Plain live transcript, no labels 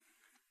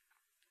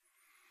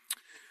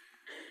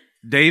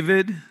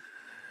David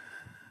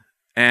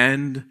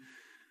and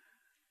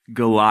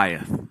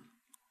Goliath.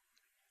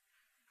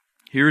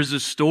 Here's a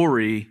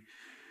story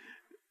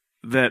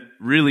that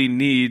really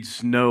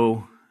needs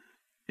no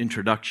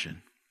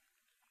introduction.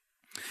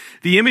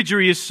 The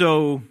imagery is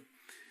so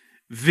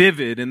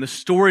vivid and the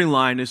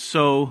storyline is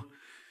so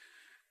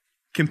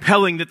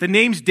compelling that the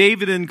names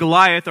David and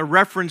Goliath are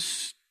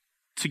referenced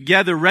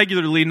together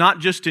regularly, not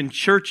just in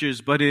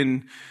churches, but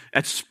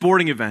at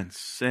sporting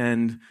events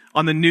and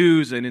on the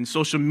news and in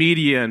social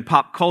media and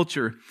pop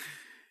culture.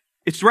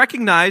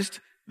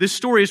 This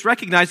story is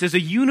recognized as a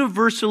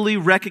universally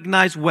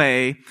recognized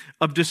way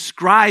of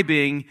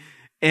describing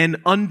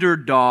an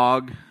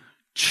underdog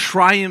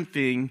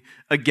triumphing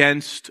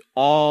against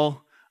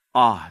all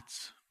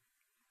odds.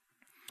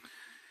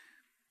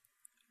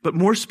 But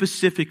more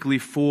specifically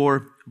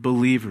for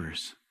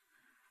believers,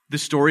 the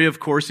story, of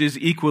course, is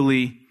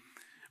equally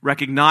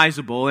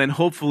recognizable and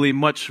hopefully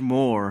much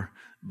more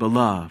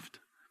beloved.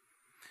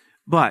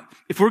 But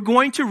if we're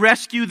going to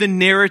rescue the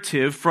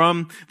narrative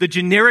from the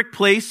generic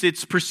place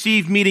its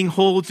perceived meaning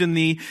holds in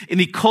the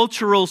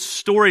cultural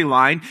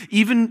storyline,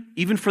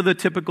 even for the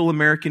typical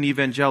American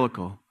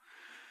evangelical,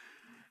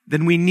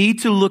 then we need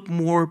to look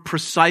more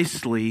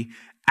precisely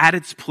at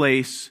its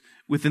place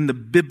within the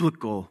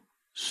biblical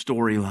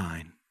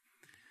storyline.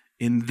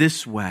 In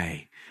this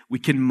way, we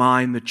can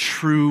mine the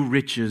true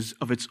riches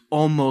of its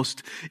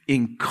almost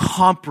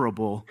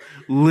incomparable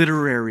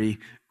literary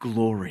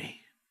glory.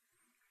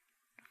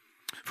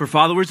 For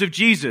followers of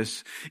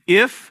Jesus,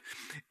 if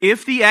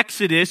the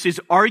Exodus is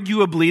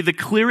arguably the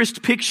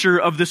clearest picture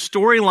of the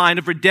storyline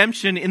of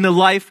redemption in the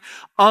life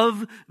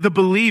of the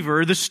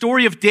believer, the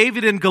story of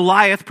David and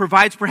Goliath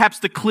provides perhaps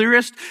the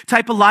clearest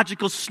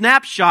typological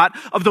snapshot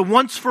of the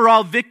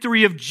once-for-all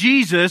victory of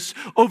Jesus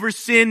over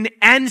sin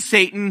and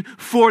Satan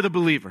for the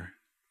believer.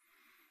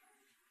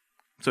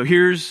 So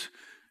here's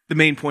the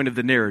main point of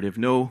the narrative.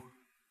 No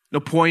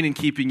point in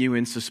keeping you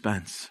in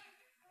suspense.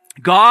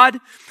 God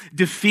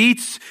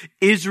defeats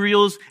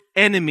Israel's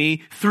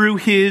enemy through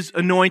his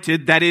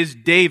anointed, that is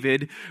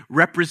David,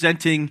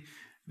 representing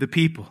the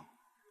people.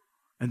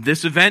 And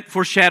this event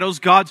foreshadows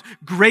God's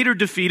greater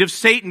defeat of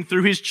Satan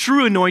through his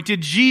true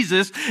anointed,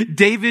 Jesus,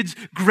 David's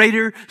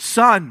greater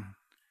son,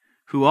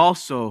 who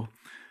also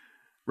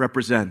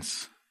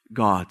represents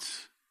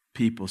God's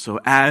people. So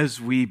as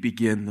we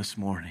begin this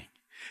morning,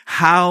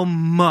 how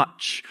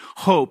much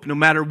hope, no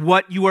matter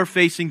what you are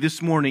facing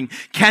this morning,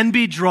 can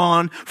be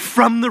drawn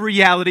from the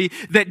reality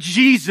that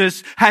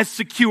Jesus has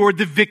secured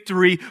the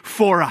victory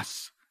for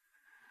us.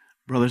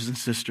 Brothers and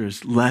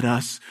sisters, let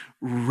us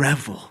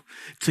revel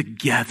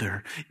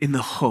together in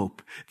the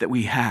hope that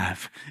we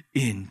have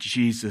in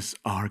Jesus,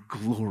 our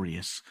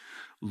glorious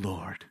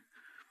Lord.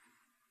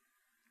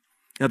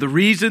 Now, the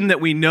reason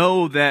that we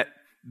know that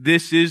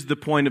this is the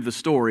point of the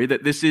story,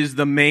 that this is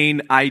the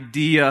main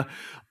idea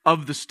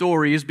of the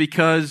story, is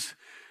because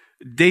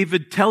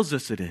David tells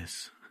us it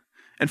is.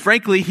 And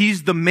frankly,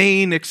 he's the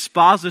main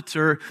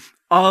expositor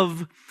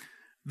of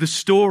the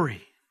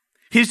story.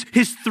 His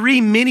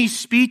three mini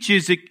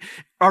speeches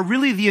are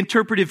really the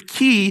interpretive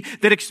key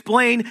that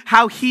explain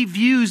how he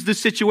views the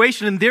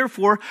situation and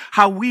therefore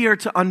how we are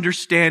to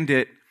understand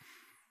it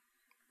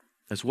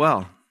as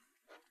well.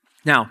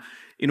 Now,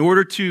 in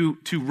order to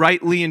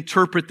rightly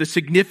interpret the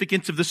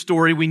significance of the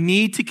story, we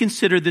need to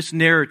consider this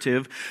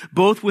narrative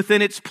both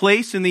within its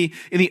place in the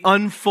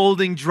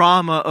unfolding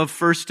drama of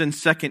 1st and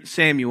 2nd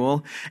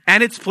Samuel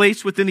and its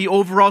place within the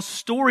overall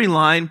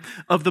storyline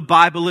of the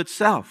Bible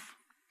itself.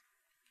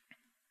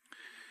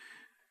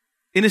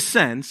 In a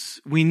sense,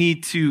 we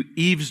need to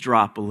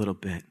eavesdrop a little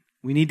bit.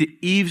 We need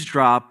to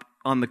eavesdrop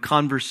on the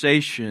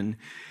conversation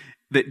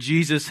that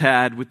Jesus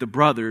had with the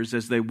brothers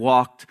as they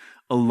walked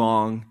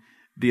along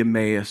the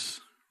Emmaus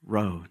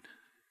road.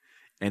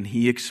 And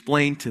he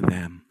explained to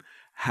them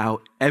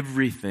how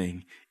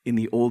everything in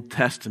the Old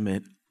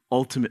Testament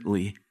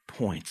ultimately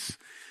points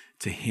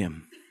to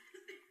him.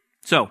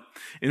 So,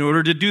 in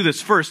order to do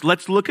this, first,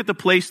 let's look at the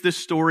place this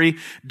story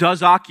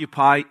does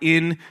occupy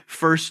in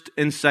 1st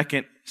and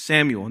 2nd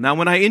Samuel. Now,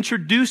 when I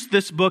introduced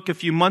this book a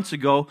few months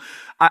ago,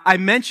 I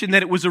mentioned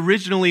that it was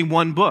originally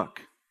one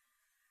book,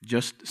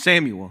 just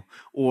Samuel,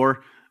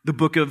 or the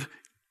book of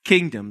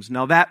Kingdoms.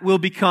 Now that will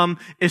become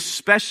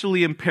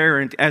especially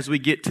apparent as we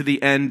get to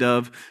the end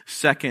of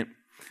 2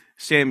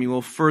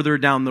 Samuel, further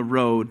down the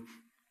road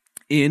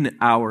in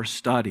our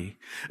study.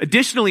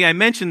 Additionally, I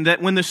mentioned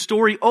that when the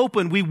story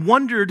opened, we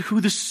wondered who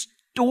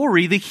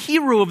the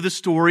hero of the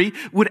story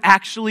would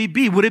actually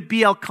be. Would it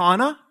be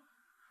Elkanah?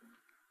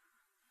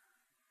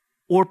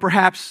 Or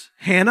perhaps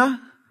Hannah?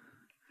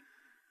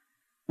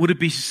 Would it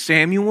be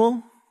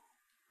Samuel?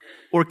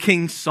 Or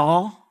King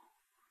Saul?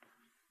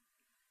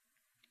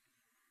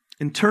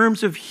 In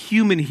terms of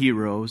human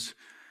heroes,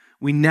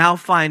 we now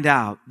find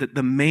out that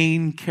the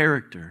main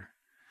character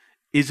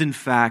is in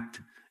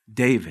fact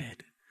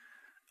David,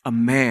 a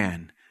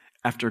man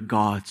after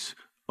God's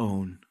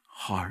own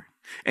heart.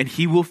 And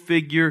he will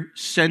figure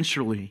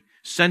centrally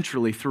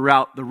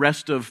throughout the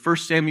rest of 1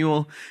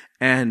 Samuel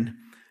and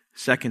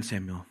 2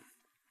 Samuel.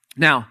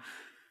 Now,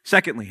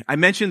 Secondly, I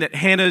mentioned that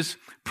Hannah's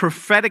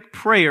prophetic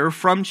prayer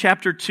from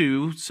chapter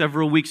 2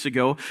 several weeks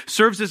ago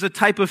serves as a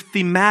type of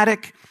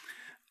thematic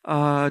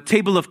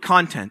table of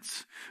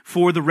contents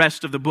for the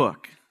rest of the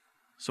book.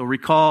 So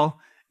recall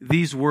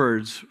these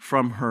words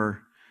from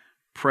her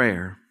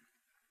prayer.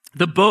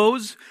 The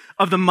bows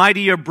of the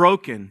mighty are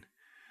broken,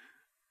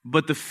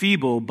 but the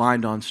feeble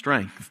bind on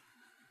strength.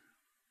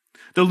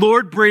 The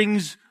Lord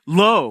brings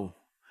low,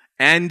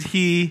 and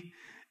he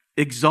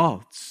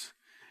exalts.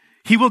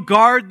 He will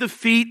guard the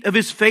feet of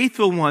his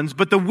faithful ones,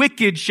 but the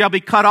wicked shall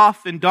be cut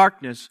off in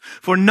darkness,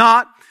 for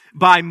not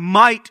by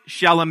might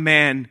shall a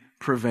man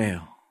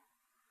prevail.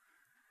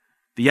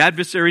 The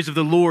adversaries of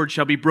the Lord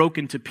shall be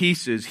broken to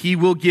pieces. He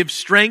will give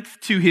strength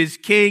to his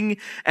king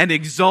and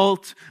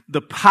exalt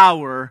the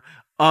power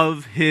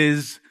of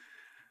his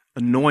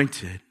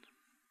anointed.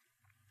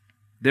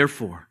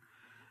 Therefore,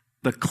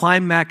 the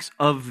climax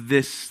of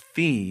this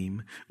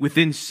theme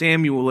within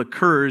Samuel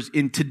occurs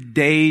in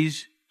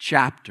today's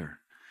chapter,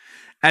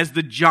 as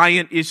the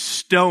giant is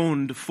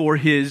stoned for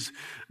his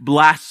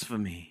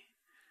blasphemy,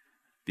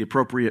 the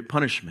appropriate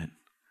punishment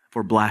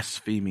for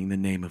blaspheming the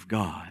name of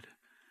God.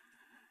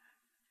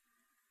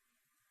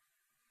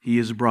 He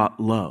is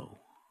brought low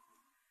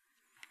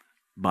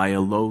by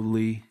a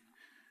lowly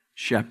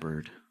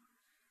shepherd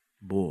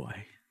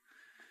boy.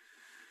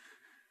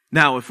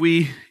 Now, if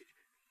we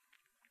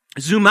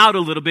zoom out a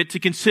little bit to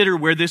consider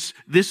where this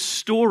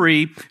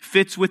story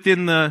fits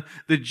within the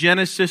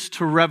Genesis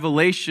to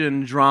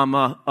Revelation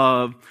drama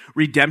of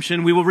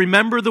redemption, we will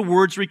remember the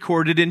words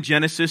recorded in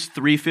Genesis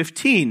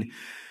 3:15.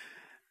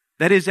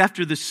 That is,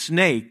 after the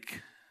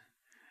snake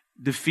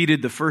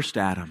defeated the first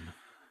Adam,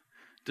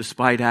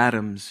 despite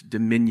Adam's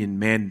dominion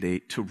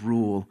mandate to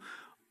rule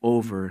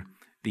over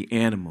the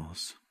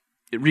animals.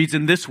 It reads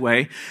in this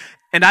way,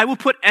 "And I will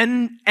put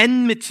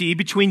enmity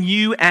between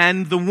you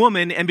and the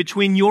woman, and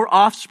between your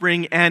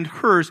offspring and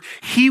hers.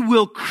 He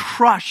will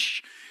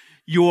crush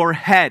your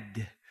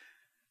head,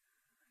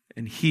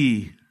 and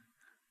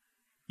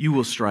you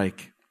will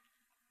strike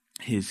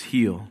his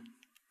heel."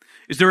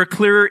 Is there a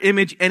clearer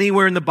image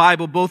anywhere in the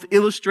Bible, both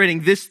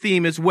illustrating this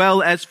theme as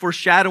well as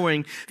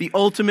foreshadowing the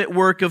ultimate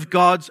work of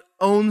God's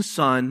own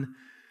Son,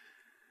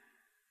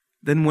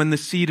 than when the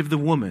seed of the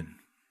woman,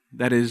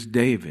 that is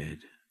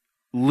David,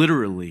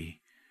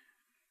 literally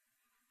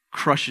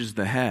crushes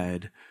the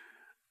head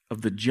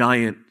of the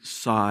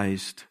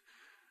giant-sized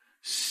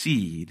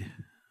seed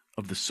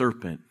of the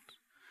serpent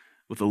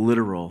with a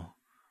literal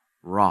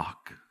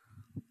rock?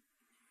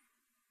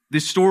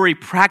 This story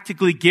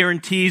practically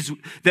guarantees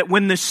that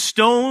when the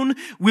stone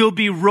will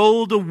be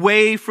rolled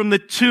away from the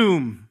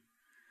tomb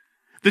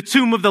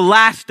of the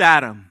last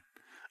Adam,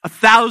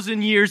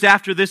 1,000 years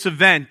after this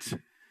event,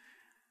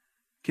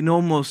 can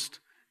almost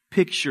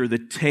picture the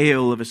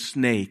tail of a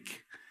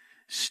snake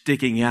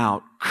sticking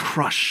out,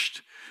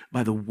 crushed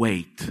by the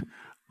weight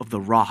of the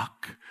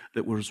rock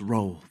that was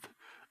rolled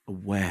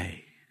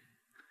away.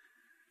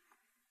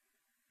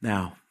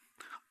 Now,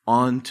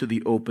 on to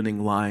the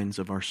opening lines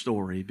of our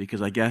story,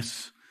 because I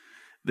guess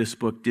this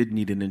book did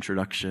need an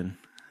introduction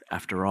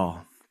after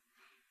all.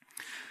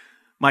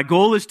 My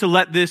goal is to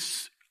let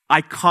this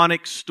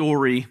iconic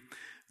story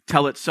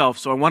tell itself,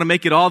 so I want to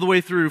make it all the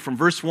way through from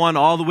verse 1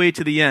 all the way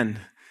to the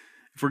end.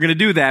 If we're going to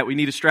do that, we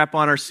need to strap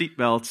on our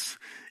seatbelts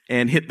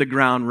and hit the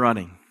ground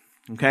running.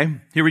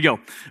 Okay? Here we go.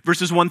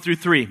 Verses 1 through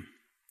 3.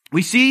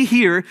 We see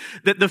here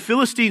that the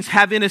Philistines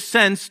have, in a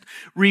sense,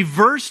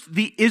 reversed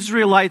the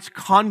Israelites'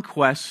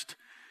 conquest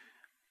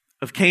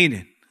of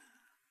Canaan.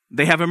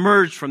 They have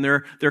emerged from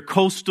their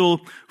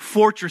coastal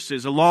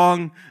fortresses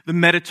along the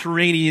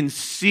Mediterranean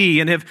Sea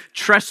and have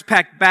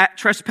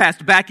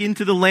trespassed back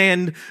into the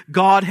land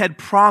God had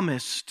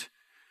promised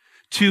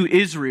to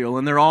Israel,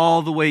 and they're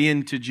all the way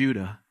into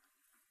Judah.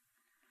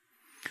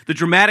 The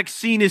dramatic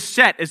scene is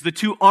set as the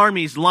two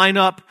armies line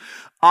up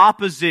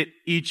opposite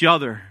each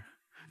other.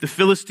 The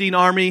Philistine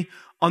army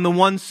on the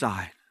one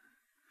side,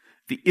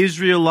 the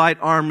Israelite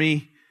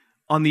army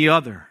on the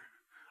other,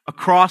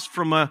 across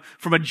from a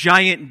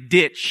giant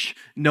ditch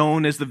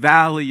known as the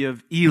Valley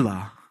of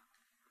Elah.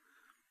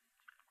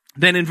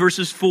 Then in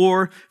verses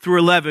 4 through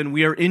 11,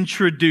 we are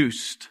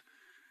introduced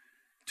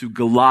to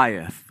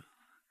Goliath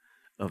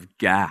of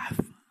Gath.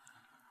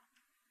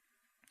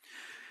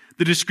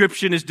 The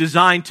description is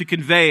designed to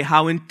convey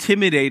how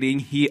intimidating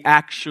he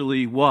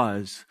actually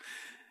was.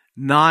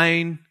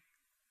 9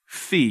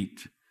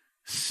 feet,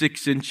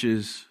 6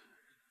 inches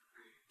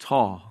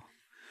tall.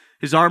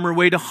 His armor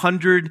weighed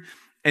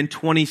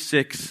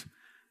 126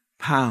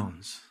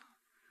 pounds.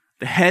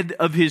 The head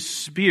of his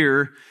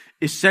spear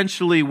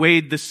essentially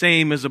weighed the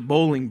same as a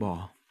bowling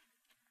ball.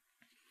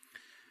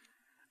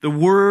 The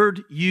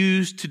word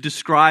used to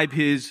describe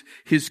his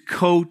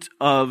coat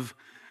of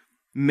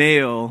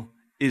mail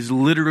is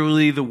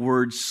literally the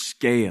word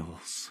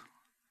scales.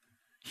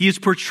 He is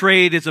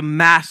portrayed as a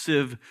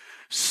massive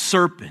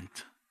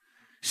serpent,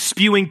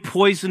 spewing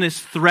poisonous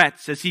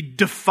threats as he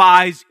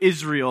defies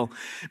Israel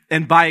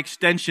and by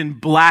extension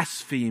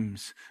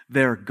blasphemes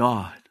their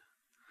God.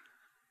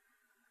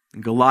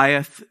 And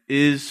Goliath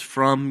is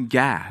from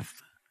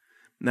Gath,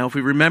 Now, if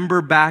we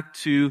remember back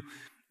to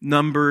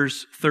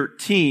Numbers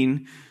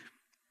 13,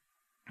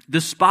 the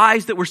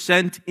spies that were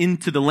sent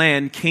into the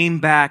land came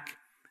back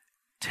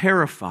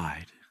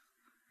terrified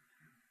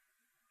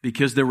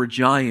because there were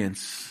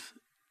giants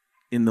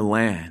in the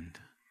land,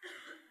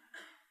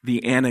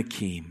 the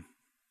Anakim.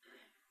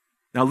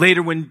 Now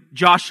later when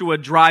Joshua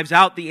drives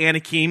out the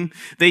Anakim,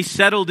 they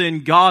settled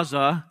in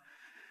Gaza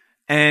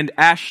and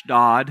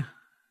Ashdod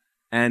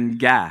and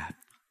Gath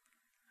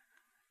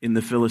in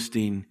the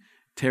Philistine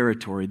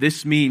territory.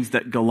 This means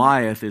that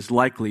Goliath is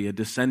likely a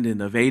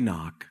descendant of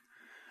Enoch,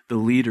 the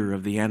leader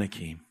of the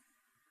Anakim.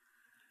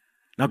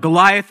 Now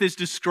Goliath is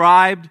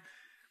described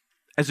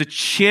as a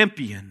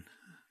champion.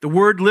 The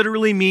word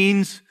literally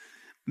means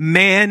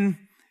man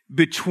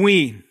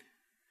between.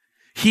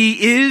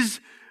 He is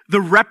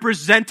the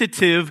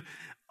representative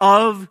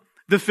of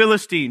the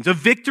Philistines. A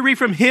victory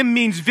from him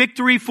means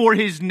victory for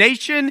his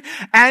nation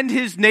and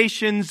his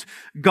nation's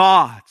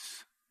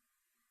gods.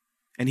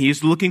 And he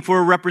is looking for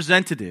a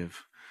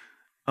representative,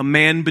 a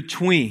man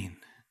between,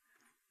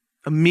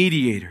 a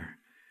mediator,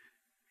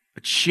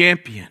 a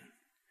champion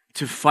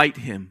to fight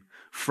him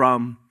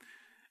from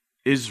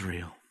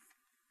Israel.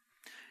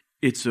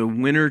 It's a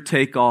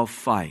winner-take-all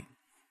fight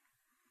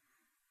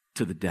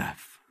to the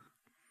death.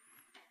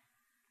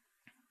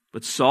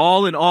 But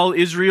Saul and all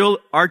Israel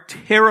are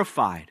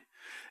terrified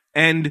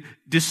and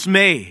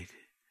dismayed.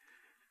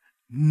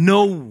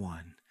 No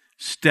one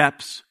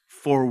steps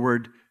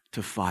forward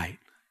to fight.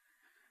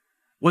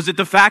 Was it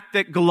the fact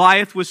that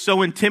Goliath was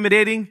so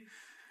intimidating?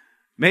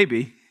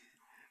 Maybe.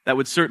 That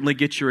would certainly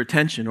get your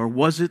attention. Or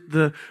was it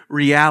the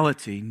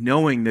reality,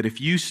 knowing that if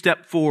you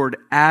step forward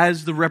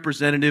as the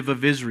representative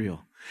of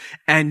Israel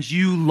and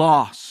you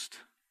lost,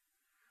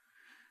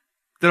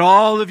 that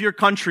all of your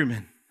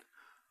countrymen,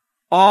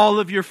 all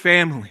of your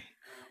family,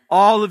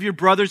 all of your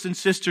brothers and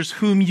sisters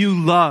whom you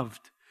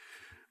loved,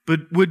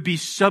 but would be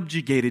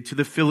subjugated to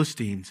the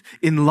Philistines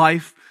in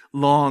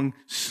lifelong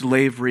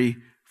slavery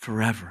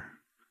forever?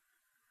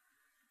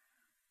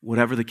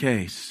 Whatever the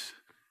case,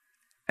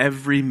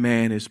 every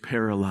man is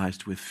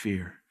paralyzed with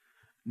fear.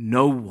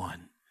 No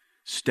one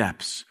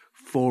steps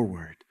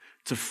forward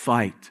to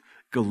fight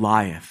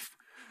Goliath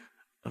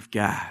of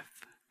Gath.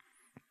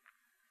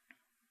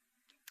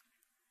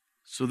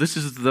 So this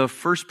is the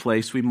first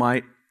place we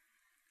might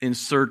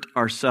insert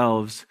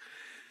ourselves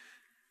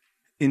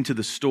into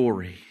the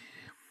story.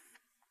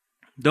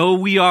 Though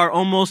we are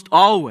almost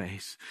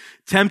always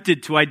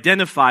tempted to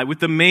identify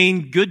with the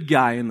main good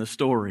guy in the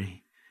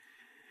story,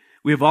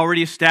 we have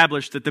already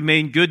established that the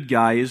main good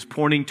guy is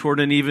pointing toward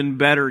an even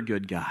better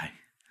good guy.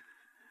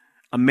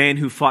 A man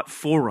who fought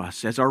for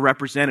us as our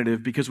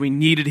representative because we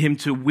needed him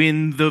to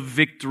win the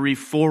victory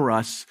for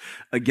us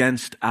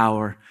against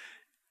our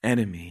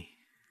enemy.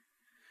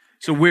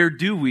 So where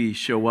do we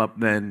show up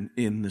then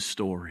in the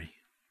story?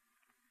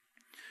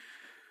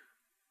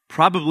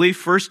 Probably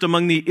first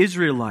among the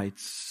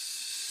Israelites,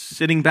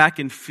 sitting back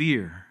in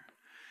fear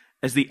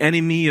as the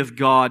enemy of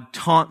God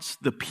taunts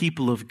the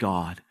people of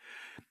God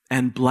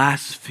and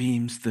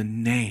blasphemes the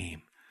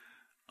name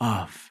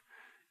of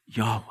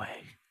Yahweh.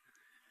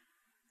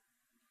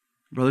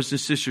 Brothers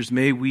and sisters,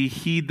 may we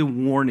heed the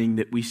warning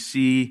that we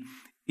see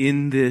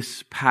in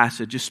this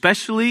passage,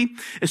 especially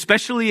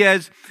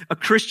as a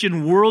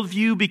Christian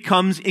worldview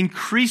becomes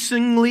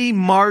increasingly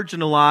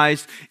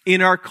marginalized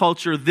in our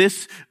culture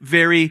this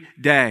very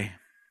day.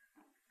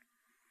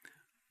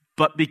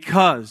 But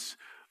because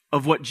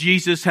of what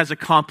Jesus has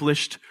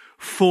accomplished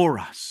for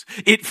us,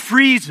 it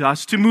frees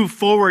us to move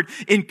forward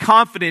in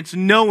confidence,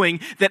 knowing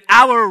that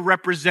our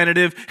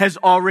representative has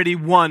already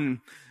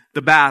won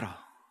the battle.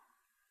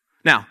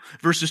 Now,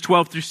 verses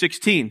 12 through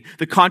 16,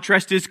 the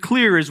contrast is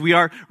clear as we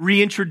are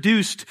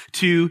reintroduced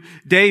to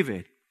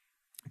David.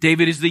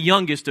 David is the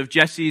youngest of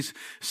Jesse's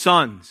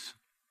sons.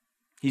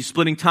 He's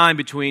splitting time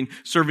between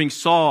serving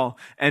Saul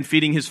and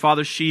feeding his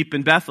father's sheep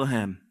in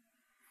Bethlehem.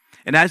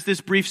 And as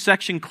this brief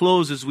section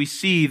closes, we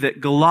see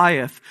that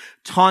Goliath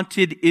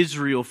taunted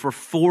Israel for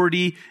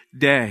 40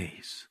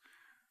 days,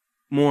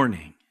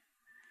 morning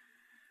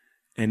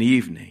and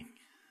evening.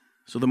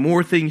 So the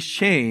more things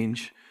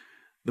change,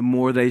 the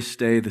more they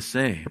stay the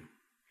same.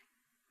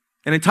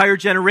 An entire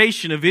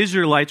generation of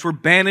Israelites were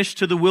banished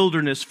to the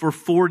wilderness for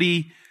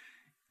 40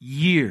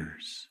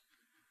 years,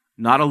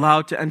 not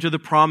allowed to enter the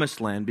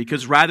promised land,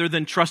 because rather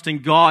than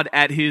trusting God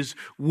at His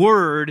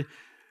word,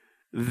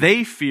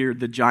 they feared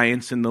the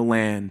giants in the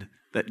land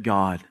that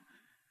God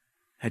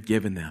had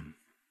given them.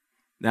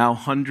 Now,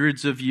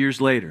 hundreds of years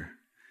later,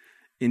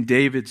 in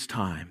David's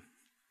time,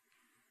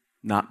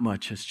 not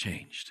much has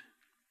changed.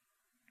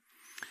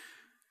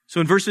 So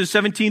in verses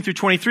 17 through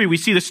 23, we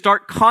see the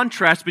stark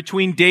contrast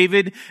between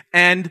David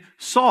and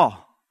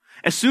Saul.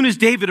 As soon as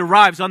David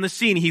arrives on the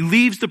scene, he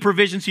leaves the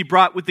provisions he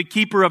brought with the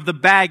keeper of the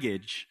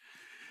baggage,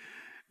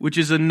 which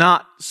is a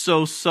not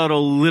so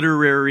subtle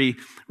literary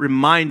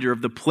reminder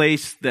of the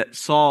place that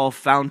Saul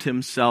found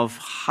himself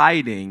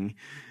hiding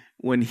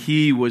when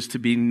he was to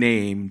be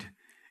named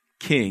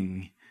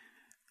king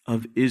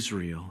of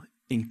Israel.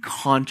 In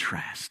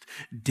contrast,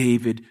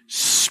 David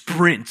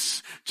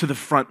sprints to the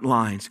front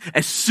lines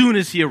as soon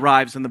as he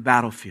arrives on the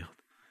battlefield.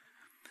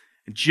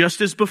 And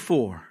just as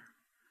before,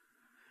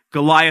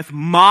 Goliath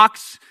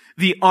mocks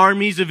the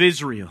armies of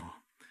Israel.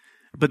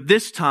 But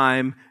this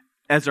time,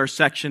 as our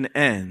section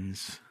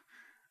ends,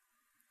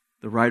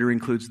 the writer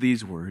includes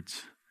these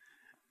words: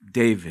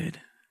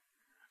 David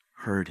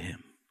heard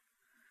him.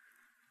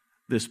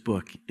 This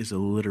book is a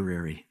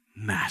literary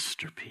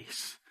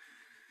masterpiece.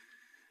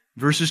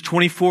 Verses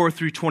 24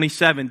 through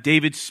 27,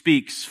 David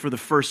speaks for the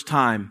first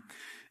time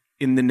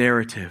in the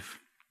narrative.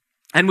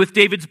 And with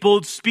David's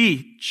bold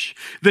speech,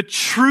 the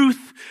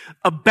truth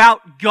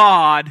about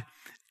God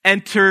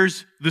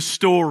enters the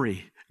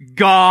story.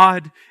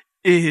 God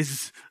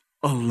is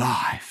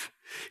alive.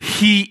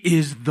 He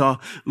is the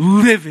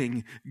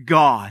living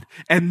God,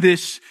 and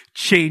this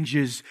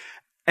changes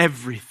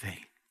everything.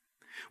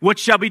 What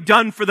shall be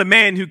done for the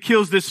man who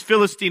kills this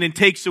Philistine and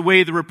takes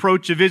away the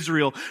reproach of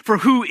Israel? For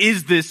who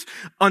is this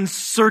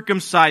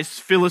uncircumcised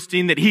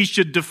Philistine that he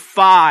should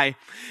defy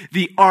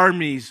the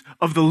armies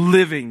of the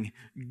living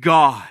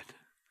God?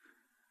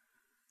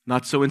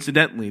 Not so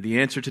incidentally, the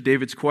answer to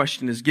David's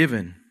question is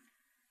given.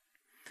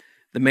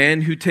 The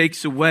man who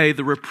takes away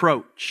the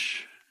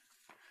reproach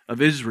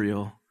of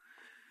Israel,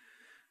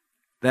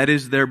 that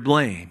is their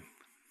blame,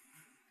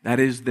 that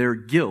is their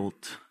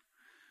guilt,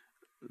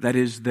 that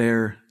is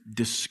their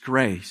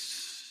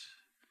disgrace.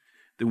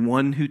 The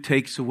one who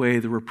takes away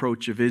the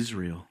reproach of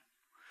Israel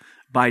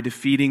by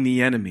defeating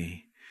the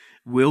enemy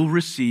will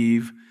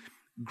receive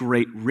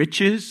great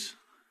riches,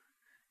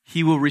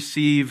 he will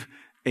receive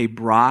a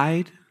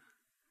bride,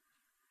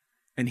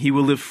 and he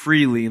will live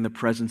freely in the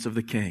presence of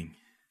the king.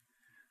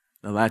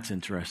 Now that's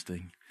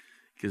interesting,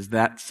 because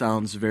that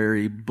sounds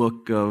very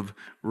Book of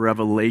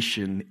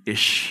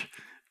Revelation-ish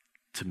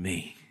to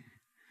me.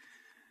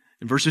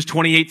 In verses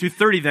 28 through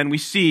 30, then, we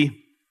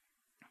see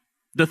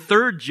the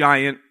third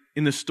giant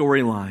in the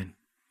storyline,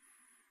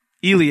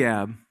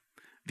 Eliab,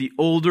 the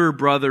older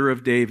brother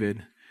of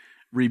David,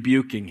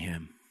 rebuking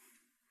him.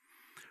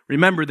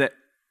 Remember that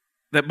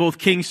both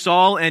King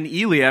Saul and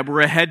Eliab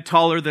were a head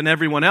taller than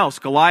everyone else.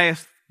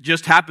 Goliath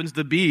just happens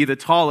to be the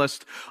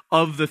tallest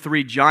of the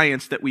three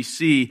giants that we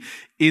see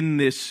in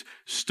this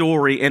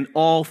story, and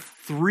all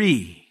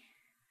three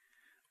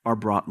are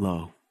brought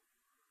low.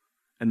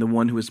 And the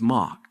one who is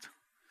mocked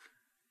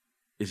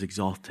is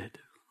exalted,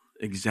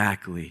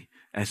 exactly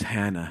as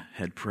Hannah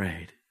had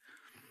prayed.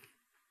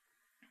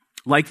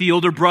 Like the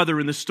older brother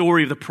in the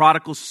story of the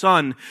prodigal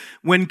son,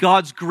 when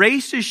God's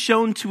grace is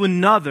shown to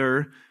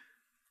another,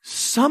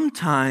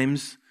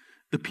 sometimes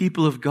the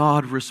people of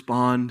God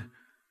respond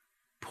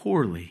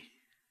poorly.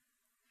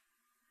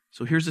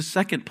 So here's a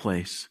second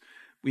place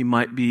we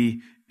might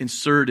be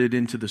inserted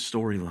into the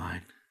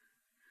storyline.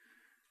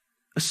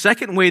 A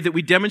second way that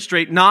we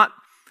demonstrate not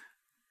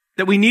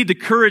that we need the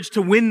courage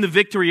to win the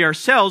victory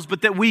ourselves,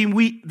 but that we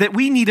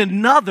need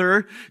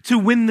another to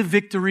win the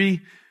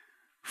victory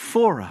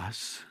for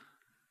us.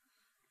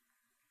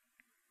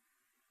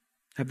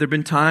 Have there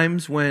been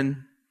times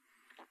when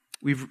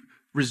we've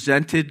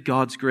resented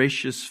God's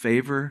gracious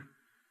favor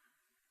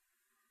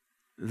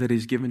that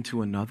is given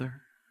to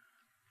another?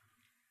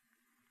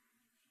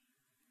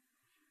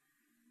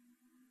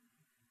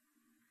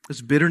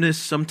 Is bitterness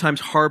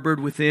sometimes harbored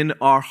within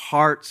our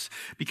hearts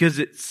because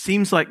it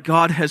seems like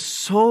God has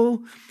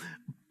so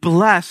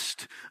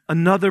blessed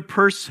another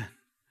person,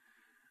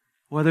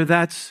 whether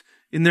that's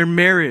in their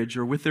marriage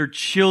or with their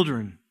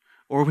children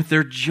or with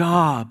their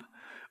job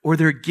or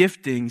their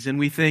giftings, and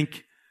we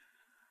think,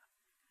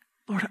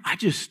 Lord, I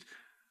just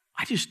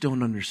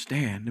don't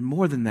understand. And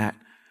more than that,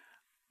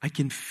 I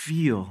can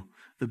feel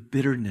the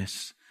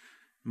bitterness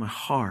in my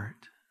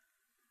heart.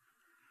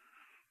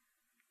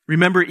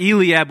 Remember,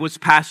 Eliab was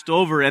passed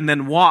over and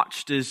then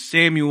watched as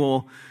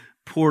Samuel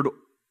poured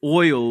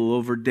oil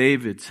over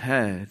David's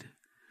head,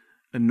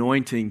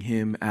 anointing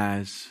him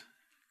as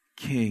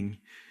king.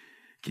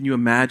 Can you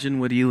imagine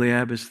what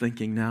Eliab is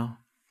thinking now?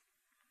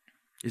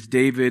 As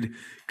David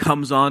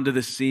comes onto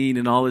the scene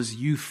in all his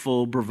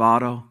youthful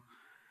bravado,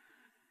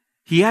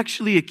 he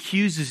actually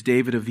accuses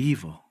David of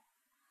evil.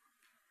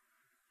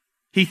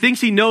 He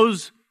thinks he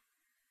knows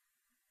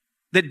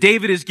that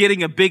David is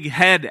getting a big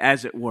head,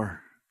 as it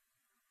were.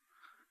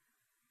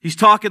 He's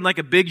talking like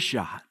a big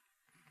shot.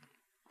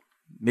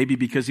 Maybe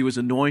because he was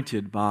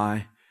anointed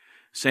by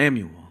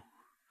Samuel.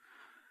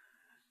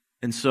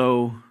 And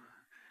so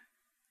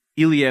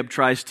Eliab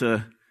tries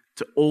to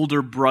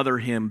older brother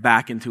him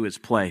back into his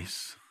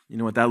place. You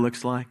know what that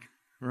looks like,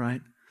 right?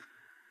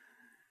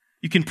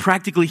 You can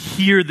practically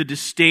hear the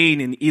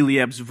disdain in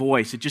Eliab's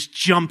voice. It just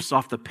jumps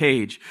off the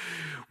page.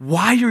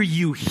 Why are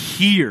you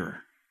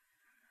here,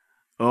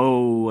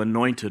 oh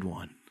anointed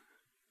one?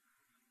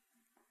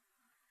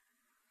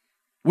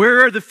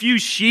 Where are the few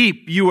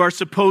sheep you are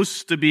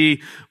supposed to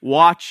be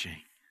watching?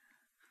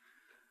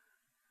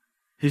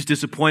 His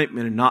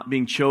disappointment in not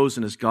being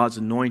chosen as God's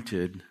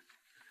anointed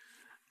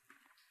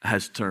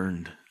has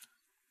turned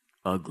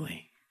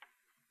ugly.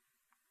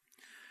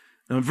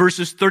 Now in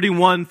verses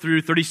 31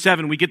 through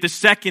 37, we get the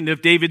second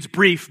of David's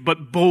brief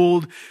but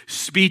bold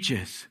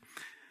speeches.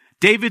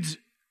 David's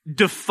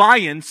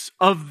defiance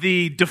of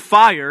the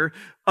defier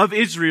of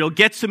Israel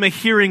gets him a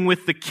hearing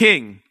with the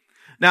king.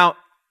 Now,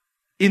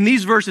 in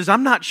these verses,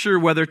 I'm not sure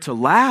whether to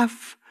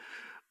laugh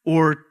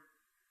or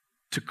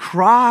to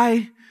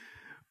cry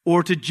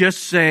or to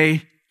just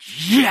say,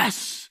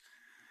 yes,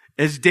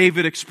 as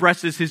David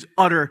expresses his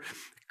utter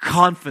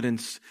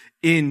confidence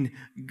in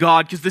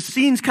God. Because the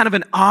scene's kind of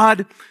an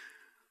odd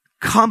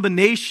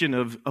combination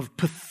of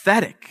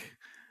pathetic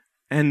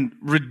and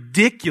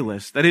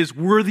ridiculous, that is,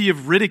 worthy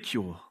of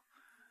ridicule.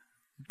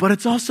 But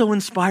it's also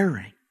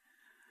inspiring.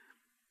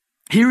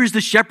 Here is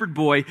the shepherd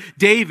boy,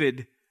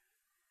 David,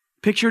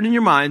 pictured in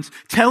your minds,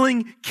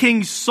 telling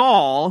King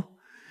Saul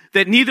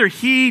that neither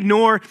he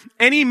nor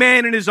any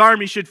man in his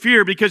army should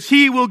fear because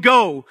he will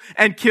go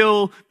and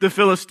kill the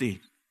Philistine.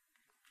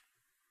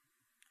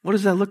 What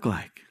does that look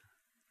like?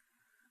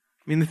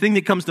 I mean, the thing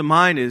that comes to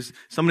mind is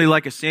somebody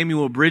like a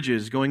Samuel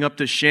Bridges going up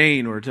to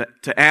Shane or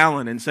to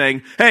Alan and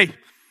saying, hey,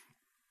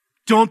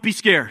 don't be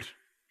scared.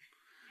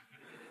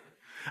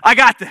 I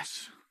got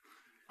this.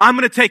 I'm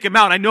going to take him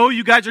out. I know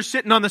you guys are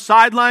sitting on the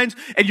sidelines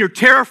and you're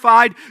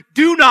terrified.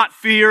 Do not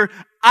fear.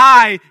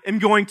 I am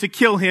going to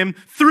kill him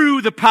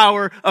through the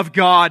power of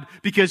God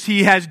because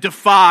he has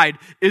defied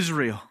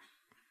Israel.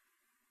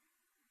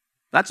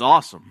 That's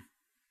awesome.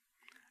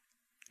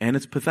 And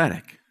it's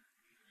pathetic.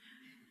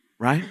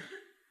 Right?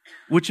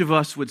 Which of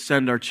us would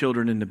send our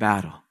children into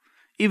battle?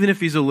 Even if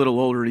he's a little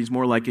older and he's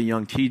more like a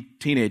young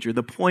teenager,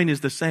 the point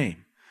is the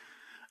same.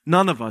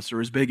 None of us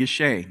are as big as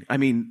Shane. I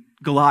mean,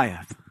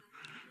 Goliath.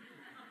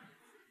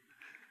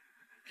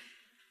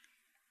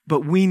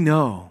 But we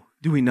know,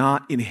 do we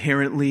not,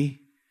 inherently,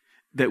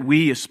 that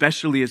we,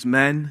 especially as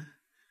men,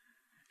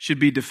 should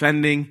be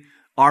defending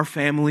our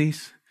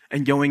families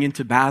and going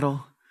into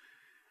battle,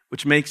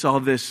 which makes all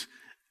this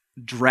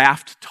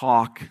draft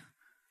talk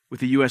with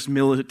the U.S.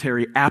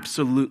 military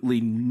absolutely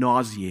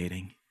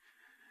nauseating.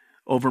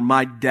 Over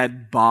my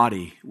dead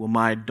body will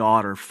my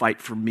daughter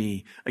fight for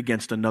me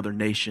against another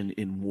nation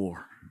in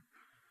war.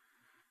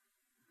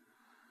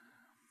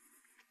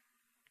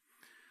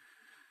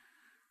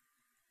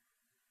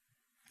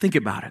 Think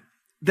about it.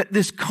 That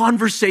this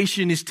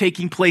conversation is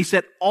taking place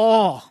at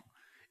all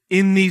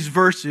in these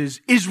verses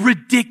is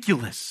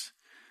ridiculous.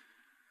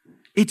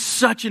 It's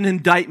such an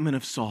indictment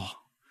of Saul.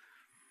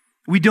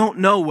 We don't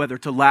know whether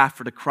to laugh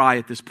or to cry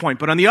at this point.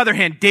 But on the other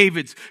hand,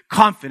 David's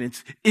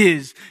confidence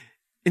is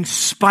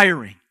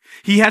inspiring.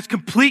 He has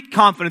complete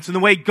confidence in the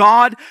way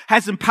God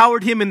has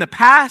empowered him in the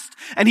past,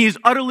 and he is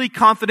utterly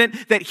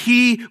confident that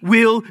he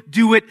will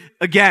do it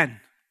again.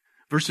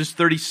 Verses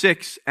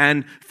 36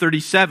 and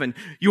 37.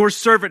 Your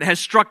servant has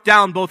struck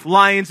down both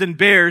lions and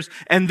bears,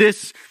 and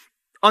this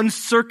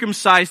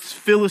uncircumcised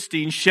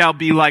Philistine shall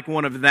be like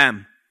one of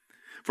them.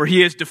 For he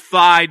has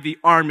defied the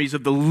armies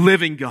of the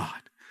living God.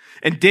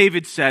 And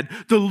David said,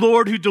 the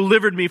Lord who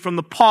delivered me from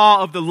the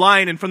paw of the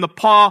lion and from the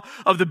paw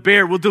of the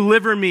bear will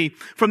deliver me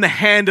from the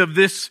hand of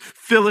this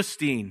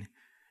Philistine.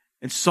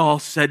 And Saul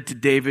said to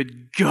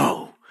David,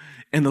 go,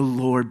 and the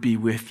Lord be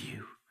with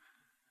you.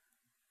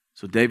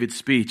 So David's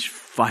speech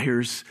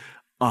fires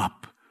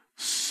up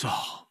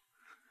Saul,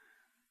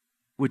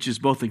 which is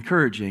both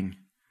encouraging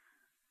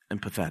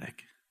and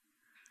pathetic.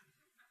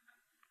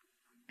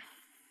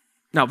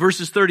 Now,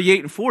 verses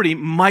 38 and 40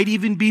 might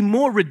even be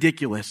more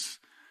ridiculous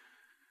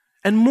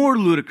and more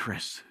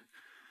ludicrous.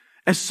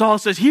 As Saul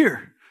says,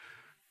 here,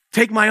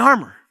 take my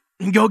armor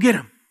and go get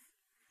him.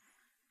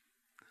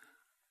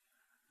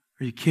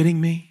 Are you kidding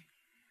me?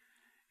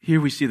 Here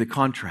we see the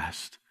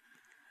contrast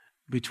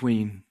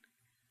between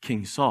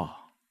King Saul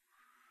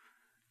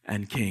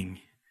and King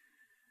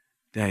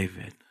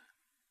David.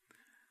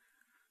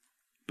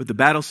 But the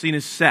battle scene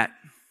is set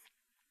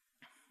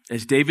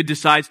as David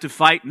decides to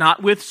fight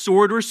not with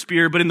sword or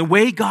spear, but in the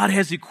way God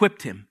has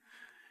equipped him,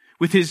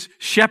 with his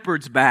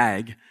shepherd's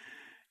bag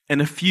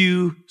and a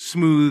few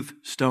smooth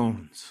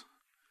stones.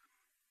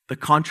 The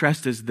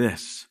contrast is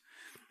this: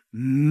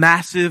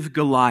 massive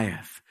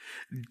Goliath,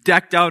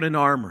 decked out in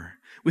armor,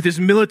 with his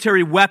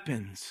military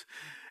weapons,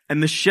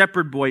 and the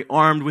shepherd boy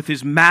armed with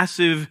his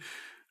massive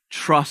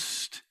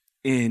trust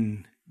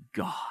in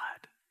God.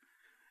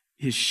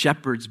 His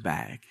shepherd's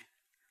bag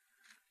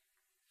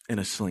and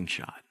a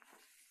slingshot.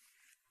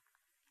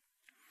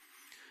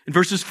 In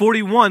verses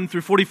 41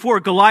 through 44,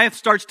 Goliath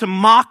starts to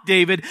mock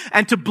David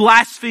and to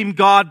blaspheme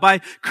God by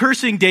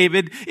cursing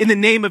David in the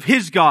name of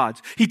his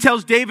gods. He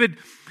tells David,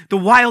 the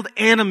wild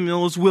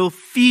animals will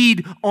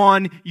feed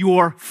on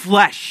your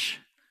flesh.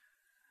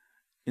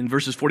 In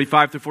verses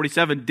 45 through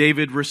 47,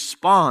 David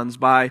responds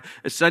by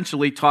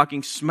essentially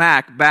talking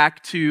smack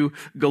back to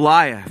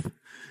Goliath.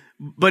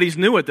 But he's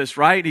new at this,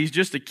 right? He's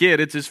just a kid.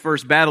 It's his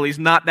first battle. He's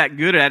not that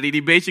good at it. He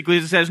basically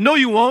says, no,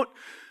 you won't.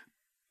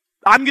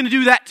 I'm going to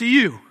do that to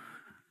you.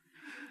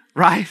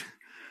 Right?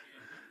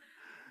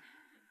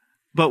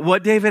 But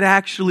what David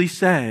actually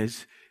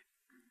says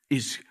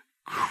is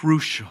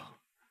crucial.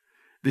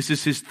 This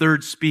is his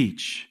third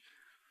speech,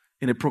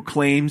 and it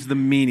proclaims the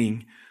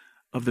meaning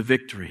of the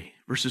victory.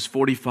 Verses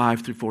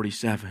 45 through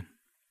 47.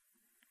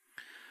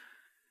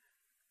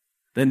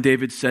 Then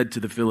David said to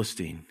the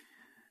Philistine,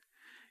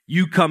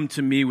 "You come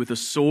to me with a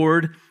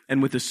sword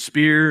and with a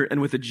spear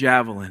and with a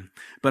javelin,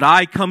 but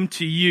I come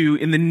to you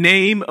in the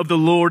name of the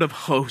Lord of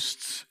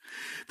hosts,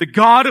 the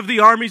God of the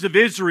armies of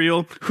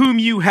Israel, whom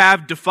you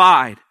have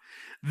defied.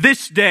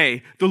 This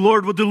day the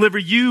Lord will deliver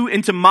you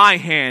into my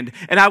hand,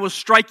 and I will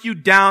strike you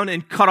down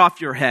and cut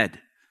off your head.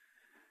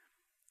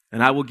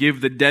 And I will give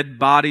the dead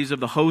bodies of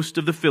the host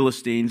of the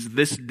Philistines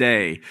this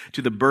day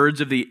to the birds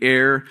of the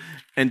air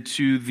and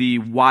to the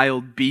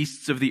wild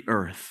beasts of the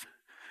earth,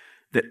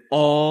 that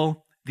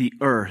all the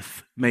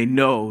earth may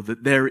know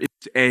that there is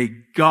a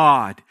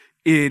God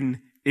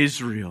in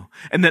Israel,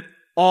 and that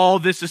all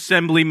this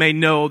assembly may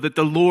know that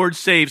the Lord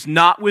saves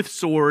not with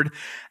sword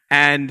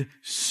and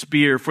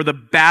spear, for the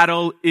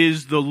battle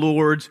is the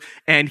Lord's,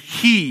 and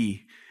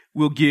he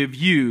will give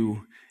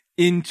you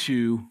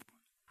into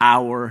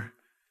our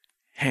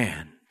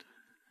hand."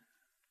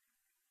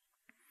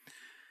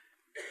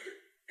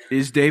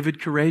 Is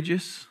David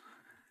courageous?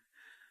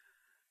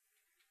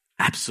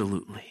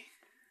 Absolutely.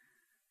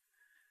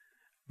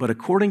 But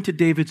according to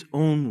David's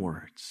own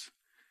words,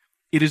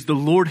 it is the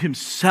Lord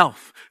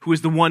himself who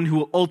is the one who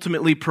will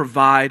ultimately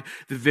provide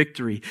the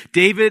victory.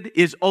 David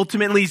is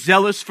ultimately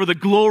zealous for the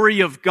glory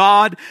of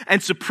God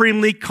and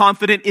supremely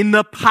confident in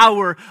the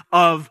power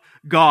of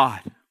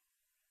God.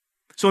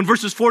 So in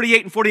verses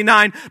 48 and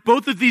 49,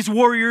 both of these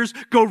warriors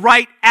go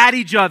right at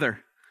each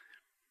other.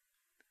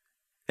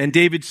 And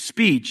David's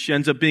speech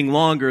ends up being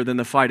longer than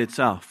the fight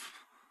itself.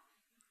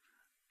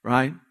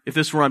 Right? If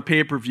this were on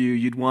pay-per-view,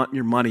 you'd want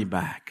your money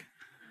back.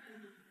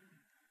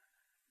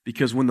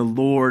 Because when the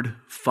Lord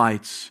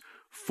fights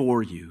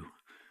for you,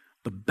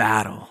 the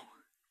battle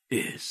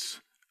is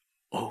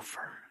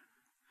over.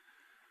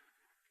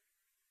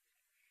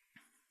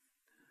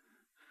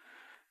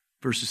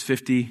 Verses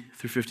 50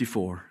 through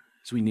 54,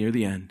 as we near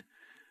the end,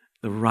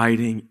 the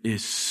writing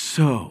is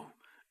so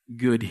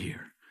good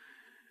here.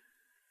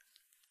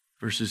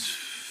 Verses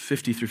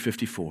 50 through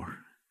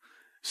 54.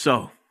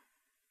 So,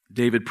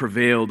 David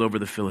prevailed over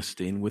the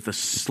Philistine with a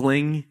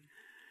sling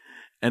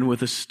and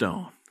with a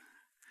stone,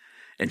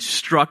 and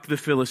struck the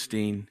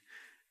Philistine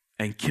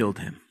and killed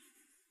him.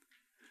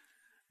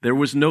 There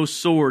was no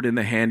sword in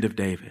the hand of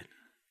David.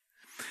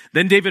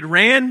 Then David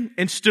ran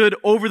and stood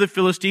over the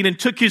Philistine and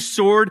took his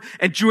sword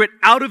and drew it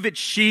out of its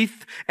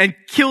sheath and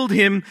killed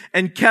him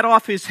and cut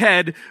off his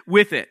head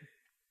with it.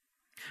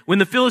 When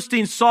the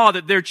Philistines saw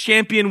that their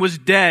champion was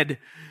dead,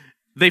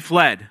 they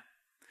fled.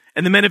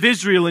 And the men of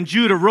Israel and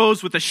Judah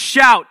rose with a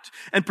shout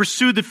and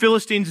pursued the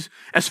Philistines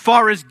as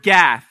far as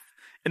Gath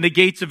and the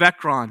gates of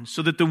Ekron,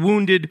 so that the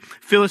wounded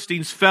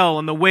Philistines fell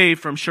on the way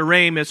from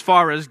Shaaraim as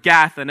far as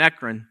Gath and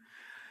Ekron.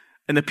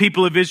 And the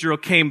people of Israel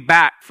came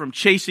back from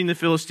chasing the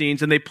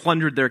Philistines, and they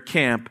plundered their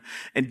camp.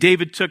 And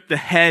David took the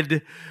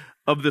head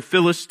of the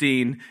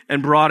Philistine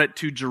and brought it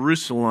to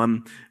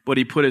Jerusalem, but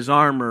he put his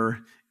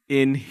armor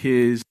in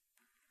his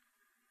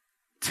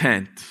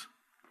tent.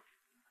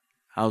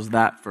 How's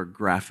that for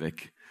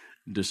graphic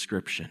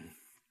description?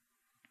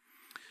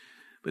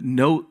 But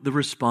note the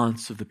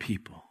response of the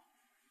people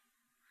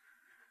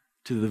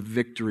to the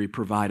victory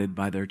provided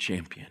by their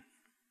champion.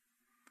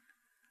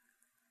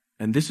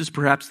 And this is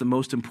perhaps the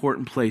most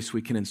important place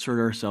we can insert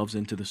ourselves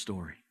into the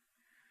story.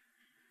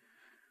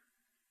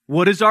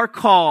 What is our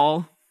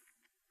call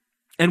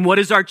and what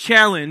is our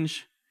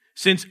challenge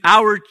since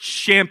our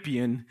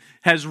champion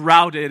has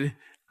routed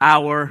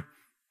our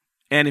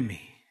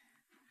enemy?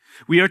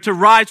 We are to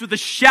rise with a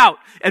shout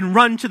and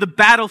run to the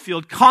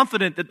battlefield,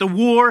 confident that the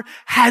war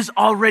has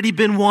already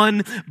been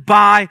won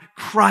by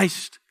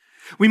Christ.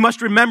 We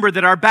must remember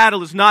that our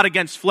battle is not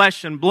against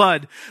flesh and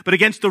blood, but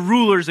against the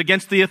rulers,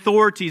 against the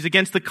authorities,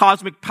 against the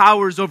cosmic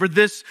powers over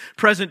this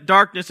present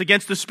darkness,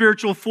 against the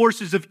spiritual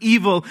forces of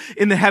evil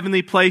in the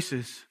heavenly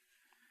places.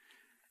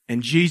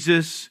 And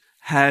Jesus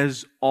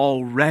has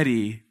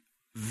already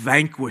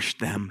vanquished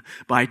them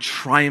by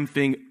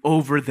triumphing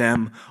over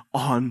them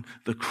on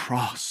the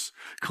cross.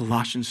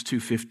 Colossians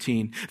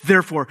 2:15.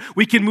 Therefore,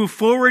 we can move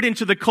forward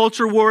into the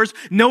culture wars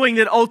knowing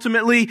that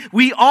ultimately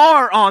we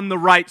are on the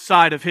right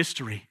side of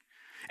history.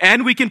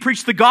 And we can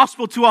preach the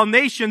gospel to all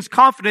nations,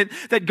 confident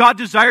that God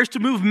desires to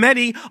move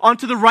many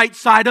onto the right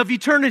side of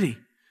eternity.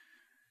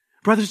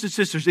 Brothers and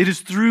sisters, it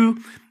is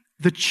through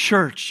the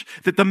church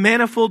that the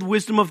manifold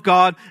wisdom of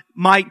God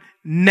might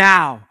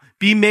now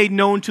be made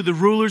known to the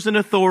rulers and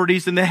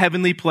authorities in the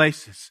heavenly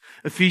places.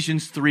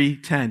 Ephesians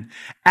 3:10.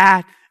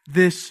 At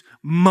this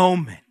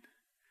moment,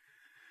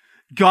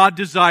 God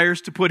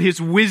desires to put his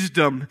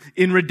wisdom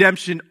in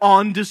redemption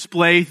on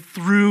display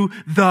through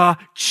the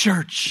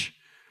church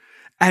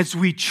as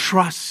we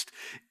trust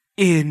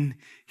in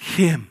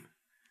him,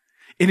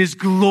 in his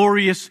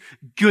glorious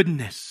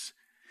goodness,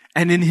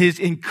 and in his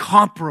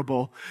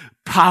incomparable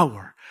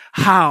power.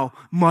 How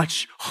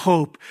much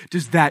hope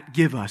does that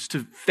give us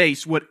to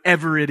face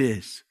whatever it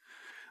is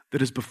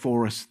that is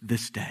before us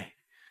this day?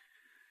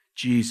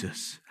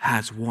 Jesus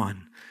has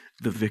won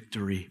the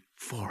victory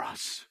for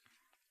us.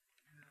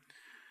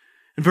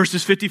 In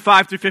verses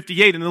 55 through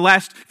 58, in the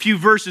last few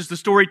verses, the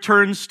story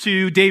turns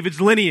to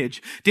David's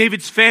lineage.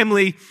 David's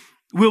family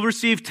will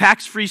receive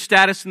tax-free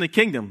status in the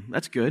kingdom.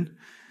 That's good.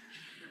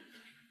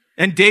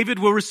 And David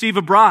will receive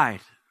a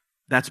bride.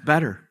 That's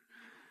better.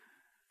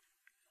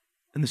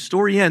 And the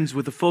story ends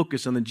with a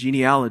focus on the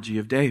genealogy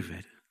of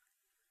David.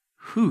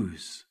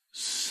 Whose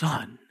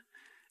son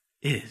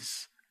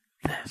is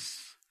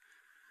this?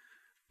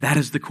 That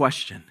is the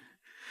question.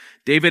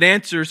 David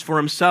answers for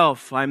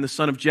himself, I am the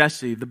son of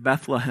Jesse, the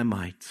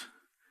Bethlehemite.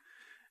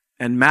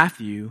 And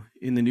Matthew,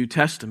 in the New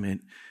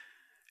Testament,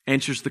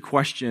 answers the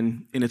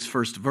question in its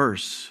first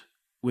verse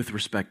with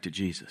respect to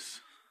Jesus.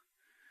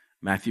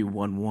 Matthew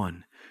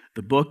 1:1,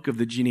 the book of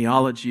the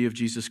genealogy of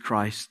Jesus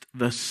Christ,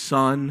 the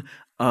son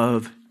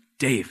of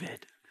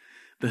David,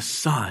 the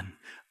son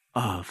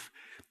of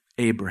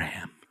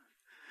Abraham.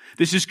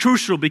 This is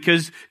crucial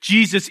because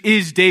Jesus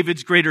is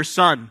David's greater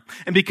son.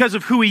 And because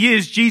of who he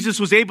is, Jesus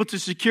was able to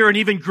secure an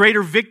even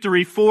greater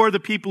victory for the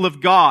people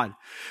of God.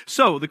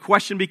 So the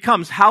question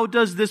becomes, how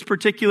does this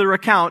particular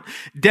account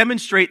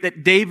demonstrate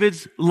that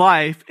David's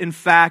life, in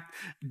fact,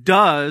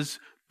 does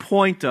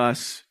point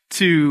us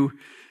to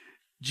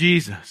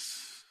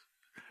Jesus?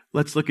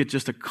 Let's look at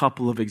just a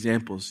couple of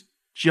examples,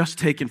 just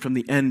taken from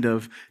the end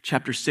of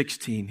chapter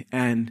 16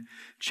 and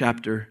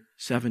chapter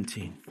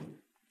 17.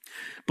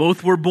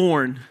 Both were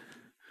born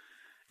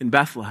in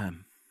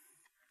Bethlehem.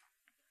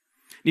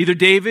 Neither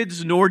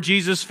David's nor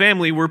Jesus'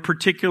 family were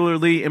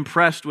particularly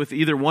impressed with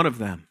either one of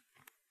them,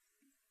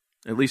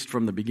 at least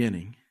from the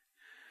beginning.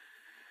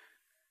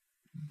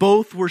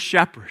 Both were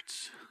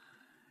shepherds.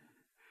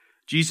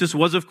 Jesus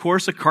was, of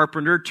course, a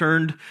carpenter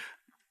turned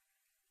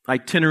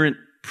itinerant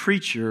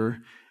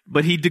preacher,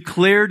 but he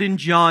declared in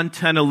John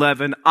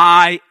 10:11,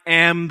 I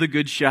am the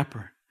good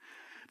shepherd.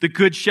 The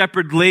good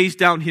shepherd lays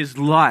down his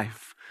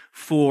life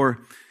for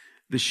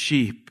the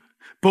sheep.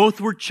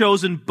 Both were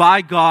chosen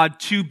by God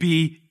to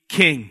be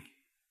king.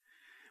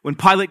 When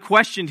Pilate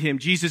questioned him,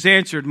 Jesus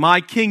answered,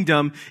 my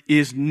kingdom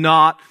is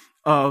not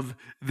of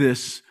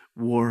this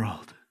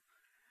world.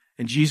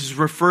 And Jesus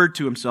referred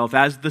to himself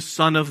as the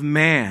Son of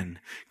Man,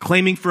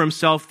 claiming for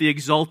himself the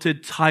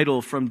exalted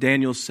title from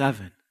Daniel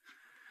 7.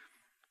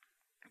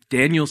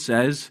 Daniel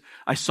says,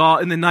 I saw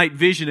in the night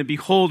vision, and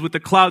behold, with the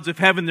clouds of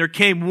heaven there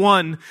came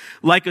one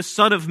like a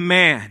son of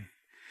man.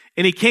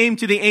 And he came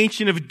to the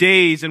Ancient of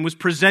Days and was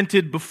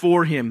presented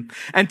before him.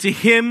 And to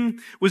him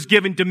was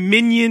given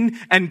dominion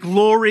and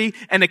glory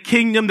and a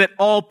kingdom that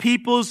all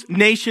peoples,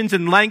 nations,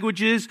 and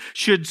languages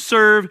should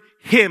serve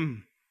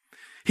him.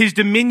 His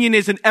dominion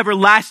is an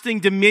everlasting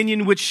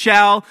dominion which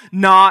shall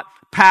not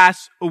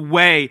pass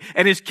away,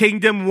 and his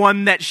kingdom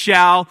one that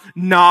shall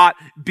not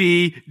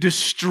be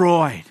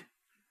destroyed.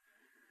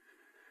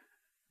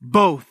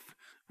 Both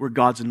were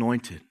God's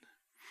anointed.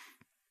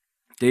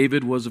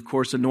 David was, of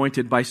course,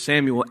 anointed by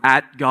Samuel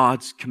at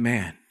God's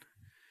command.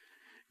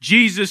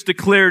 Jesus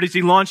declared as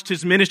he launched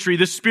his ministry,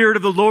 the Spirit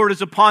of the Lord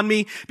is upon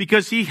me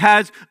because he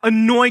has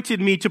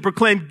anointed me to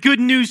proclaim good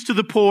news to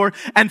the poor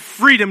and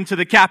freedom to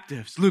the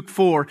captives. Luke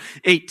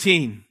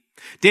 4:18.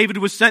 David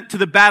was sent to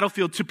the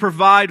battlefield to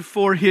provide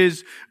for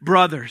his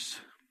brothers.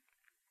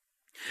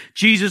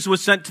 Jesus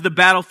was sent to the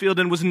battlefield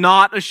and was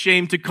not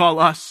ashamed to call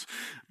us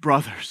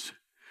brothers.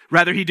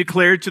 Rather, he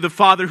declared to the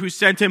Father who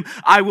sent him,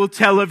 I will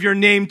tell of your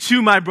name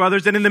to my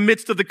brothers, and in the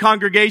midst of the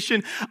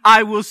congregation,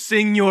 I will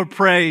sing your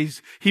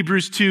praise.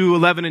 Hebrews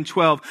 2:11 and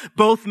 12.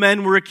 Both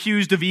men were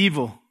accused of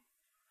evil.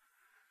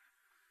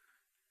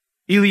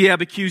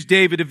 Eliab accused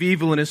David of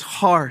evil in his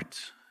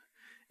heart,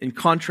 in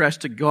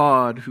contrast to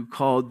God, who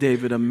called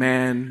David a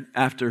man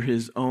after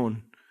his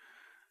own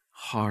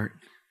heart.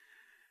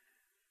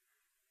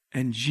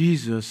 And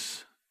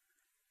Jesus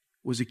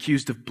was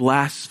accused of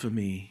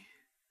blasphemy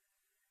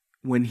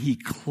when he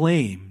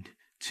claimed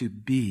to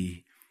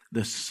be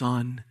the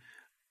Son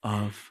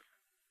of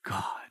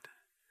God.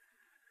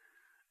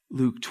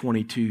 Luke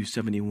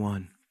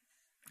 22:71.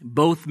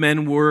 Both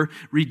men were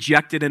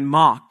rejected and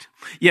mocked,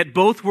 yet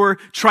both were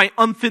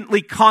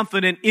triumphantly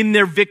confident in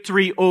their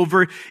victory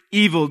over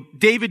evil.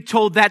 David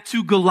told that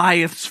to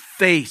Goliath's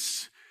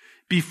face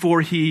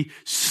before he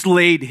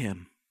slayed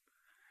him.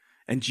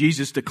 And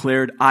Jesus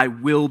declared, I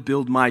will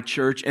build my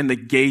church, and the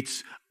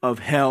gates of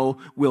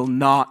hell will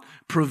not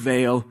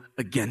prevail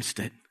against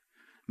it.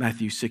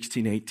 Matthew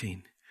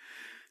 16:18.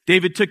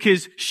 David took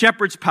his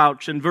shepherd's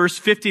pouch, and verse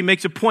 50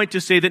 makes a point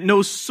to say that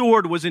no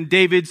sword was in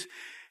David's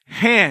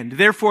hand.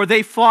 Therefore,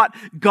 they fought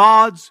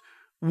God's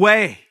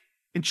way,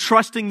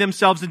 entrusting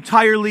themselves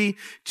entirely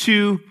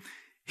to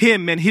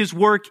him and his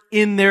work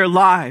in their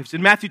lives.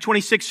 In Matthew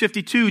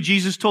 26:52,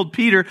 Jesus told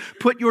Peter,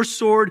 put your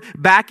sword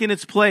back in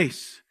its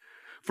place,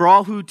 for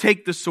all who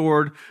take the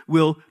sword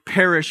will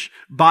perish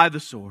by the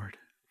sword.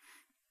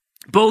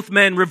 Both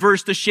men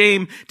reversed the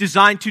shame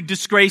designed to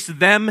disgrace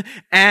them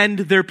and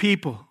their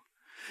people.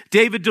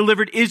 David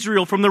delivered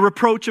Israel from the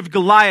reproach of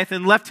Goliath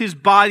and left his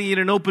body in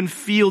an open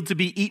field to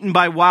be eaten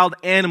by wild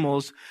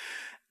animals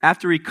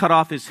after he cut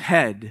off his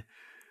head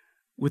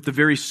with the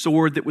very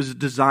sword that was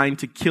designed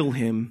to kill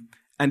him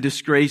and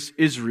disgrace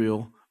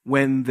Israel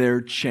when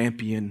their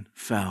champion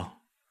fell.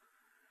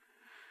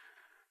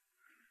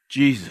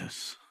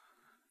 Jesus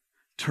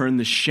turned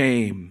the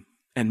shame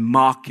and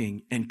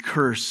mocking and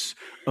curse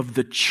of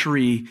the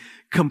tree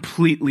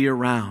completely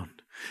around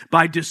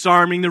by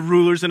disarming the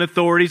rulers and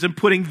authorities and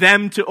putting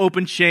them to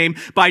open shame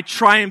by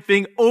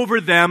triumphing over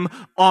them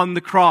on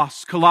the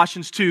cross.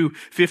 Colossians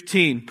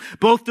 2:15.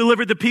 Both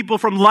delivered the people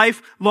from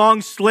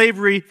lifelong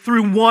slavery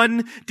through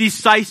one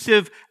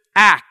decisive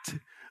act.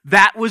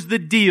 That was the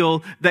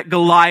deal that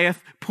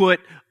Goliath put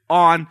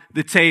on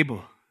the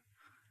table.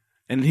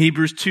 In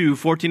Hebrews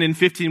 2:14 and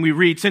 15 we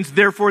read, since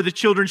therefore the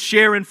children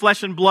share in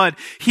flesh and blood,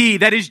 he,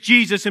 that is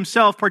Jesus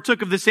himself,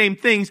 partook of the same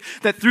things,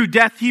 that through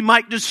death he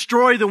might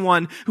destroy the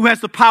one who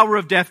has the power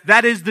of death,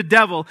 that is the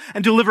devil,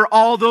 and deliver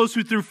all those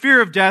who through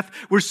fear of death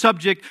were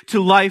subject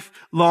to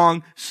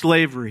lifelong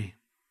slavery.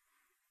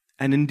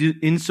 And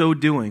in so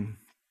doing,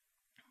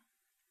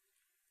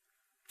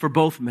 for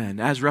both men,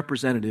 as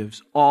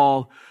representatives,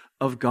 all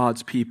of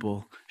God's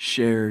people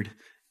shared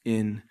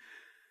in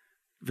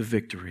the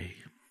victory.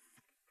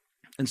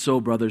 And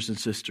so, brothers and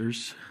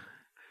sisters,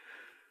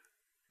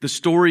 the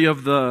story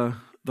of the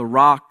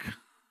rock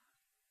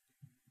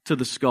to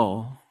the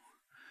skull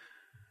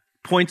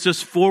points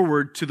us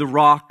forward to the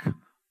rock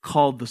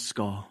called the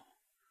skull.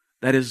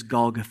 That is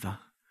Golgotha,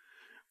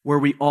 where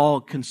we all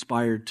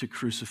conspired to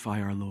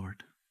crucify our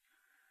Lord.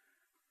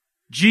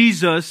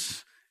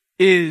 Jesus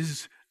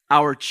is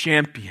our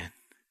champion.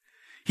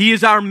 He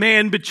is our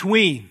man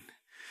between.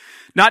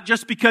 Not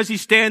just because he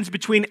stands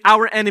between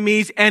our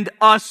enemies and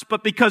us,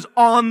 but because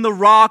on the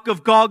rock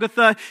of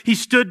Golgotha, he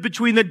stood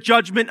between the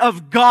judgment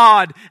of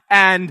God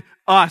and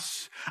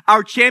us.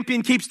 Our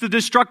champion keeps the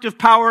destructive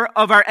power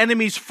of our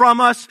enemies from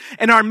us,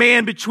 and our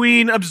man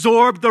between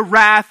absorbed the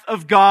wrath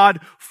of God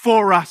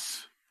for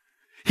us.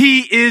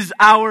 He is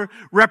our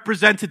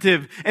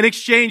representative and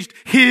exchanged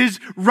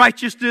his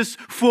righteousness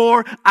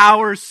for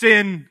our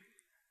sin.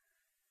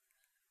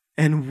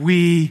 And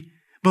we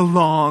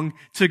belong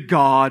to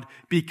God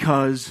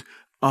because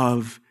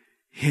of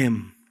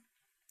him.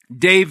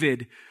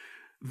 David,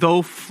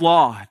 though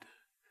flawed,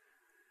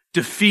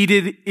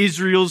 defeated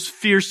Israel's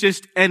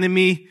fiercest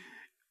enemy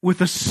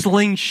with a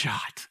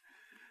slingshot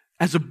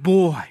as a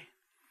boy.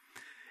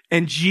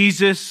 And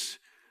Jesus,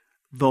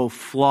 though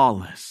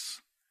flawless,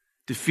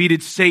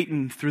 defeated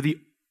Satan through the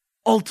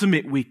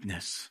ultimate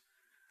weakness,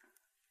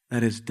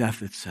 that is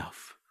death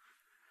itself.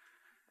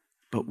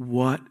 But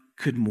what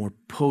could more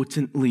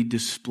potently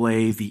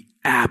display the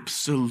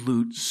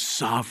absolute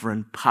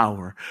sovereign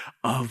power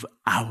of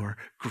our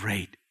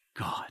great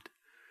God?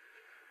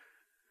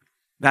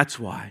 That's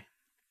why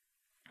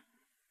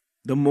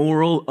the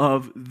moral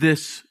of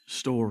this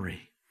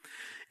story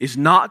is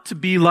not to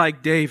be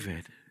like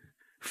David,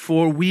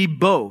 for we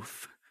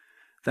both,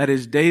 that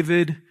is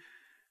David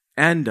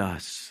and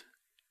us,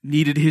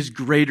 needed his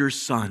greater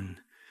son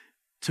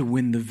to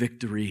win the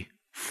victory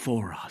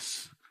for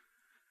us.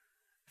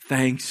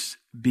 Thanks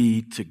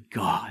be to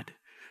God,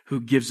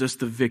 who gives us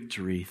the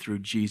victory through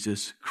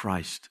Jesus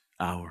Christ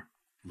our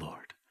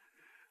Lord.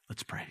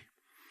 Let's pray.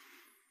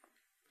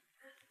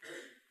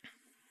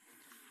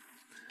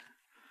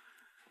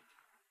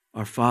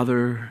 Our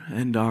Father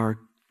and our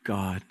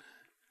God,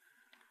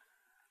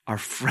 our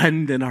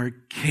friend and our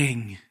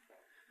King,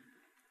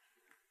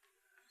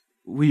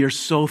 we are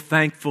so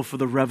thankful for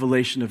the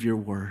revelation of your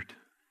word.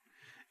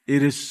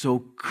 It is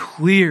so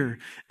clear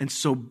and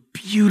so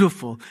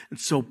beautiful and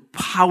so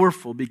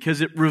powerful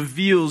because it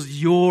reveals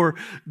your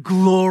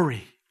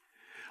glory.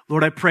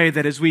 Lord, I pray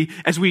that as we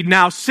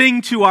now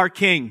sing to our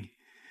King,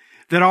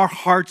 that our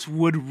hearts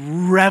would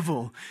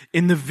revel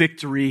in the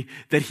victory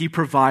that he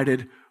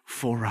provided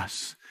for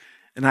us.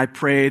 And I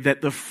pray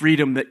that the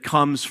freedom that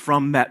comes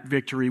from that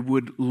victory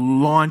would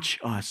launch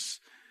us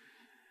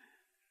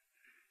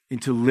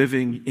into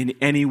living in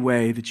any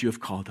way that you have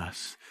called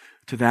us.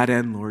 To that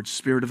end, Lord,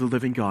 Spirit of the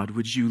living God,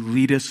 would you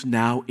lead us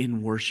now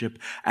in worship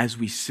as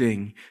we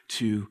sing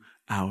to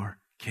our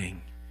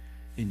King.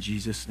 In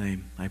Jesus'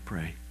 name I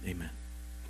pray, amen.